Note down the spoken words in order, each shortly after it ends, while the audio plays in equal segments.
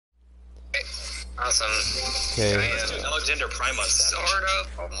Awesome. Okay. Alexander Prima, sort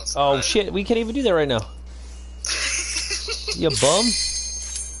of. Almost. Oh shit, we can't even do that right now. You bum.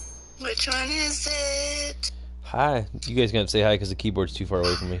 Which one is it? Hi. You guys gonna have to say hi because the keyboard's too far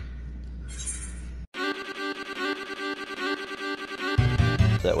away from me.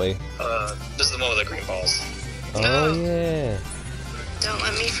 That way. This is the one with the green balls. Oh yeah. Don't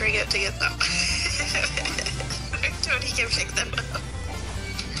let me forget to get them. Tony can pick them up.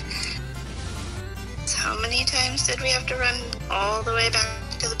 So how many times did we have to run all the way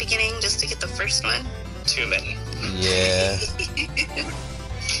back to the beginning just to get the first one? Too many. Yeah.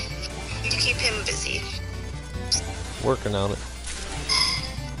 You keep him busy. Working on it.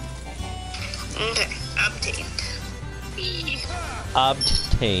 Okay, obtained.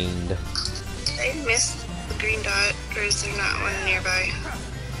 Obtained. Did I miss the green dot, or is there not one nearby?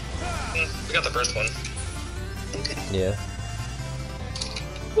 We got the first one. Okay. Yeah.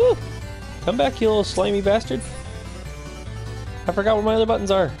 Woo! Come back, you little slimy bastard. I forgot where my other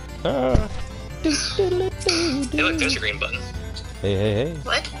buttons are. Ah. Hey, look, there's a green button. Hey, hey, hey.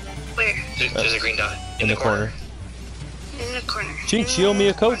 What? Where? There's a green dot. In the corner. In the corner. Chinchio me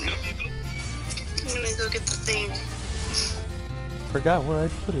a Coke. I'm gonna go get the thing. Forgot where I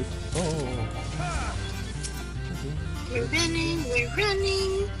put it. Oh. We're running, we're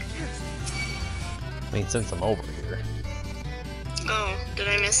running. I mean, since I'm over here. Oh, did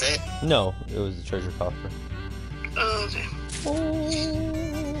I miss it? No, it was the treasure coffer. Oh, okay.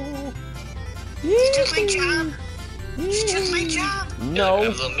 Oh. You took my job. You took my job. No. Yeah,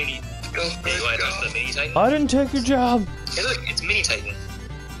 little mini. Go, hey, you want to touch the mini Titan? I didn't take your job. Hey, look, it's mini Titan.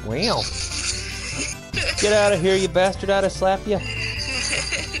 Wow. Get out of here, you bastard. I'd have slapped you.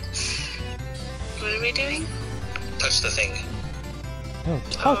 What are we doing? Touch the thing. No,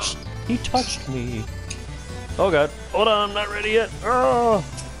 touched. He touched me. Oh god. Hold on, I'm not ready yet. Oh.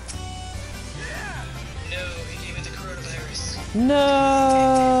 No, he gave me the coronavirus.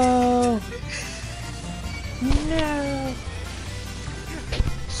 No. No.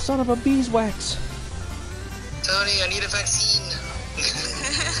 Son of a beeswax. Tony, I need a vaccine.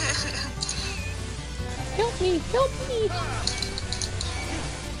 Help me, help me.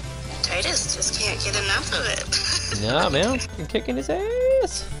 Titus just can't get enough of it. Nah, man. I'm kicking his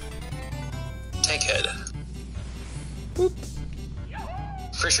ass. Tank head. Boop.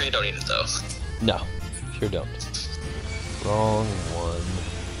 Pretty sure you don't need it though. No, sure don't. Wrong one.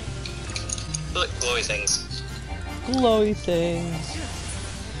 Look, glowy things. Glowy things.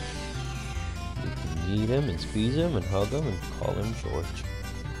 You can eat him and squeeze him and hug him and call him George.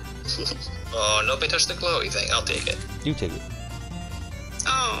 Oh, nobody touched the glowy thing. I'll take it. You take it.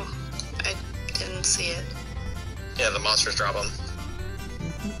 Oh, I didn't see it. Yeah, the monsters drop them.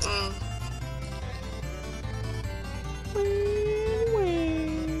 Mm.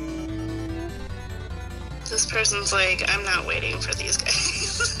 This person's like, I'm not waiting for these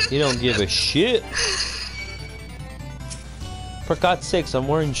guys. You don't give a shit. For God's sakes, I'm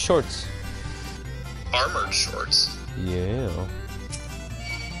wearing shorts. Armored shorts. Yeah.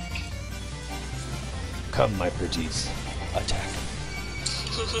 Come, my pretties. Attack.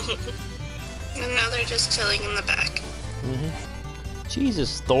 And now they're just chilling in the back.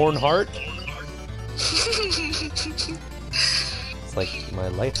 Jesus, Thornheart. It's like my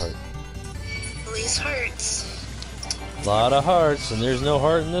light heart. These hearts. Lot of hearts, and there's no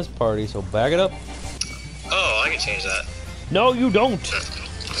heart in this party, so back it up. Oh, I can change that. No, you don't.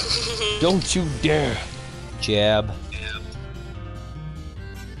 Don't you dare. Jab.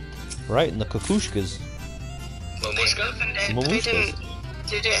 Right in the kukushkas. Mamushka? I opened it, but I didn't.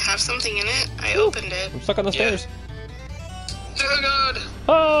 Did it have something in it? I opened it. I'm stuck on the stairs. Oh god!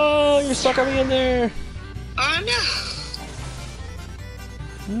 Oh, you're sucking me in there. Oh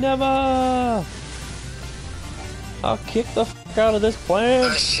no! Never. I'll kick the fuck out of this plan.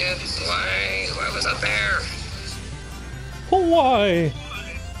 Oh shit, why was that there? Why?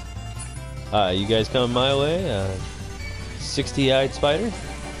 You guys coming my way? 60-eyed spider?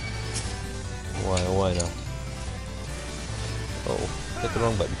 Why not? Oh, hit the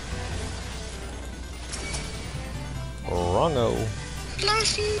wrong button. Wrongo.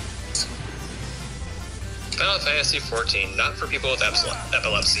 Flashy. Final Fantasy XIV, not for people with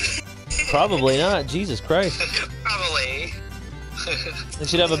epilepsy. Probably not. Jesus Christ. Probably. They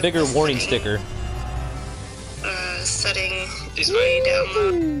should have a bigger warning sticker. Setting He's way down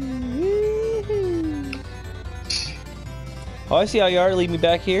low. Oh, I see how you are. Leave me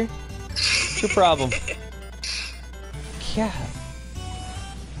back here. What's your problem? Yeah.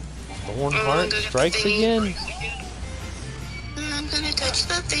 Thornheart strikes again. I'm gonna touch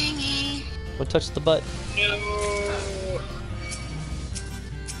the thingy. What touched the butt? No.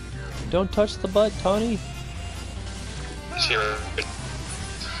 Don't touch the butt, Tawny. Sure.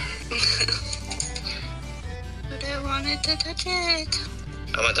 But I wanted to touch it.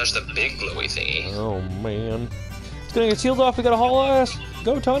 I'm gonna touch the big glowy thingy. Oh man. It's gonna get sealed off, we gotta haul ass.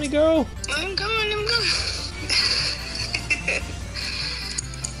 Go, Tawny, go! I'm going.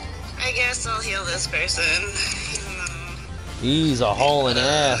 I guess I'll heal this person. Even though... He's a hauling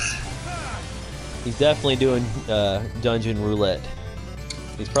ass. He's definitely doing dungeon roulette.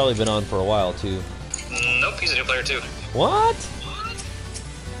 He's probably been on for a while too. Nope, he's a new player too. What?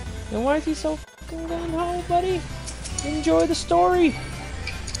 And why is he so fucking gung-ho, buddy? Enjoy the story.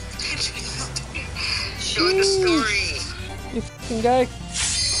 Enjoy the story. You fucking guy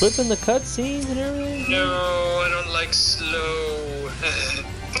clipping the cutscenes and everything. No, I don't like slow.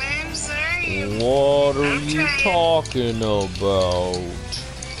 I'm sorry. What are you talking about?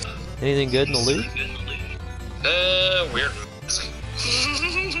 Anything good in the loot? Weird.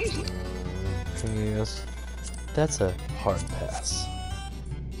 Yes. That's a hard pass.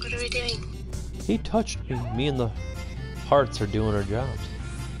 What are we doing? He touched me. Me and the hearts are doing our jobs.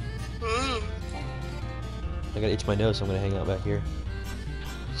 Mm. I gotta itch my nose, so I'm gonna hang out back here.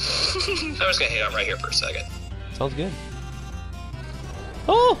 I'm just gonna hang out right here for a second. Sounds good.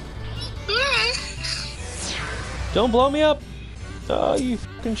 Oh! Don't blow me up! Oh, you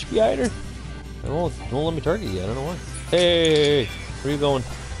fucking spider! It won't let me target you. I don't know why. Hey! Where are you going?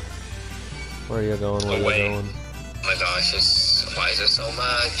 Where are you going? Where are you going? Oh my gosh, why is it so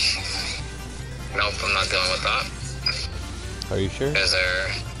much? Nope, I'm not dealing with that. Are you sure? Is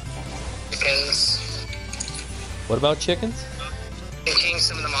there chickens? What about chickens? You can change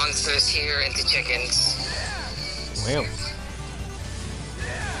some of the monsters here into chickens. Wow.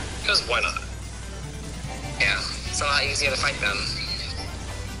 Because why not? Yeah, it's a lot easier to fight them.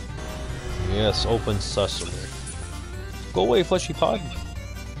 Yes, open sesame. Go away, fleshy pod.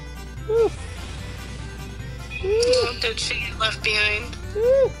 Woo. Oh, did she get left behind?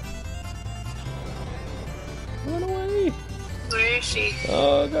 Woo. Run away. Where is she?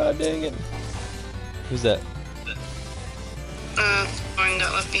 Oh, god dang it. Who's that? Lauren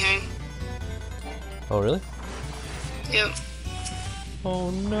got left behind. Oh, really? Yep. Oh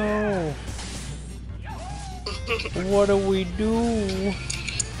no. What do we do?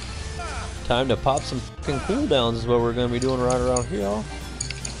 Time to pop some fucking cooldowns is what we're gonna be doing right around here.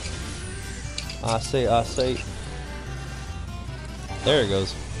 I say. There it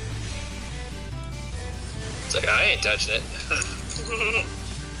goes. It's like, I ain't touching it.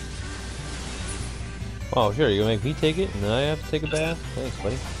 Oh, sure, you're gonna make me take it and then I have to take a bath? Thanks,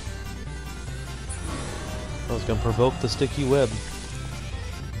 buddy. I was gonna provoke the sticky web.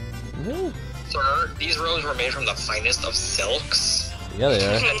 No. Sir, these robes were made from the finest of silks. Yeah, they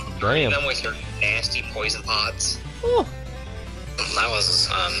are. Burning Damn. them with your nasty poison pods. Oh. That was,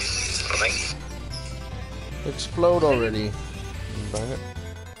 something. Explode already. Bring it.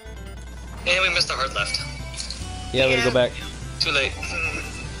 And we missed the hard left. Yeah, we gotta go back. Too late.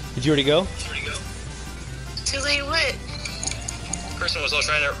 Did you already go? Too late what? Person was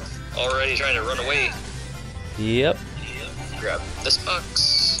already trying to run away. Yep. Grab this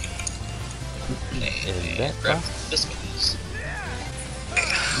box. And that grab box. this box.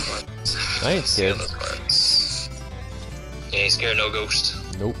 I ain't scared. Those parts. You ain't scared no ghost.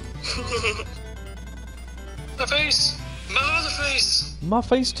 Nope. My face! My other face! My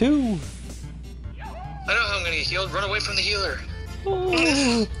face too. I know how I'm gonna get healed. Run away from the healer.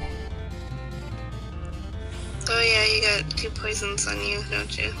 Oh. Oh yeah, you got 2 poisons on you,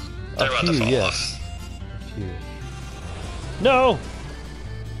 don't you? They're about to fall yes. off. A few. No!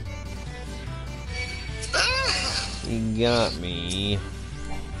 Ah! He got me.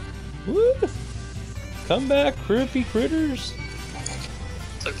 Woo! Come back, creepy critters.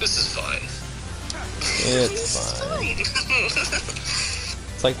 It's like, this is fine. It's fine.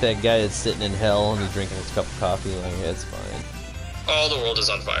 It's like that guy that's sitting in hell and he's drinking his cup of coffee. Like, it's fine. All the world is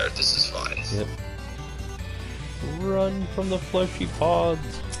on fire. This is fine. Yep. Run from the fleshy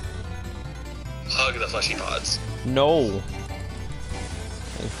pods. Hug the fleshy pods. No.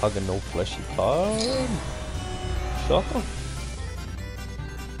 Ain't hugging no fleshy pod. Sucker.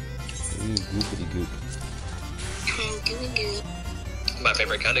 Ooh, goopity goop. Gooey gooey. My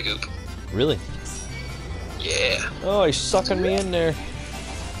favorite kind of goop. Really? Yeah. Oh, he's sucking me in there.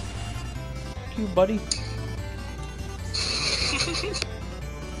 You buddy.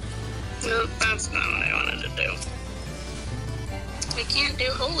 Nope, that's not what I wanted to do. I can't do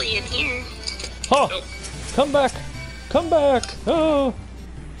holy in here. Oh! Nope. Come back! Come back! Oh!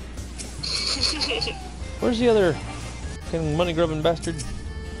 Where's the other fucking money grubbing bastard?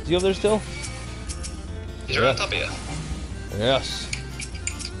 Is he over there still? He's right on top of you. Yes.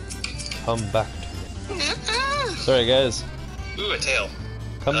 Come back to me. Sorry, guys. Ooh, a tail.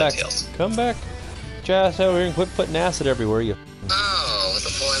 Come back. Tails. Come back. Get your ass over here and quit putting acid everywhere, you. Oh, with the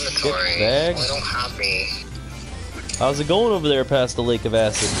full inventory. Get back. Oh, I don't have me. How's it going over there past the lake of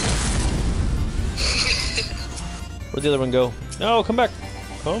acid? Where'd the other one go? No, come back.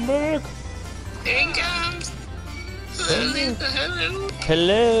 Come back. Here he comes. Hello.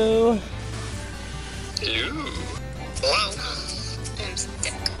 Hello. Hello. Hello. I'm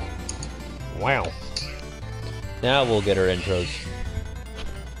stuck. Wow. Now we'll get our intros.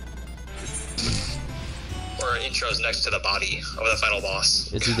 Or intros next to the body of the final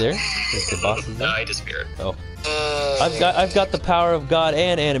boss. Is he there? Is the boss is there? No, he disappeared. Oh. Oh. I've got the power of God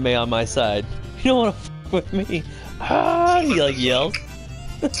and anime on my side. You don't want to f with me. Ah! He like yelled.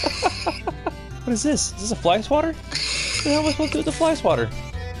 What is this? Is this a fly swatter? What the hell am I supposed to do with the fly swatter?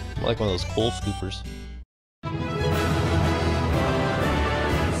 I'm like one of those coal scoopers.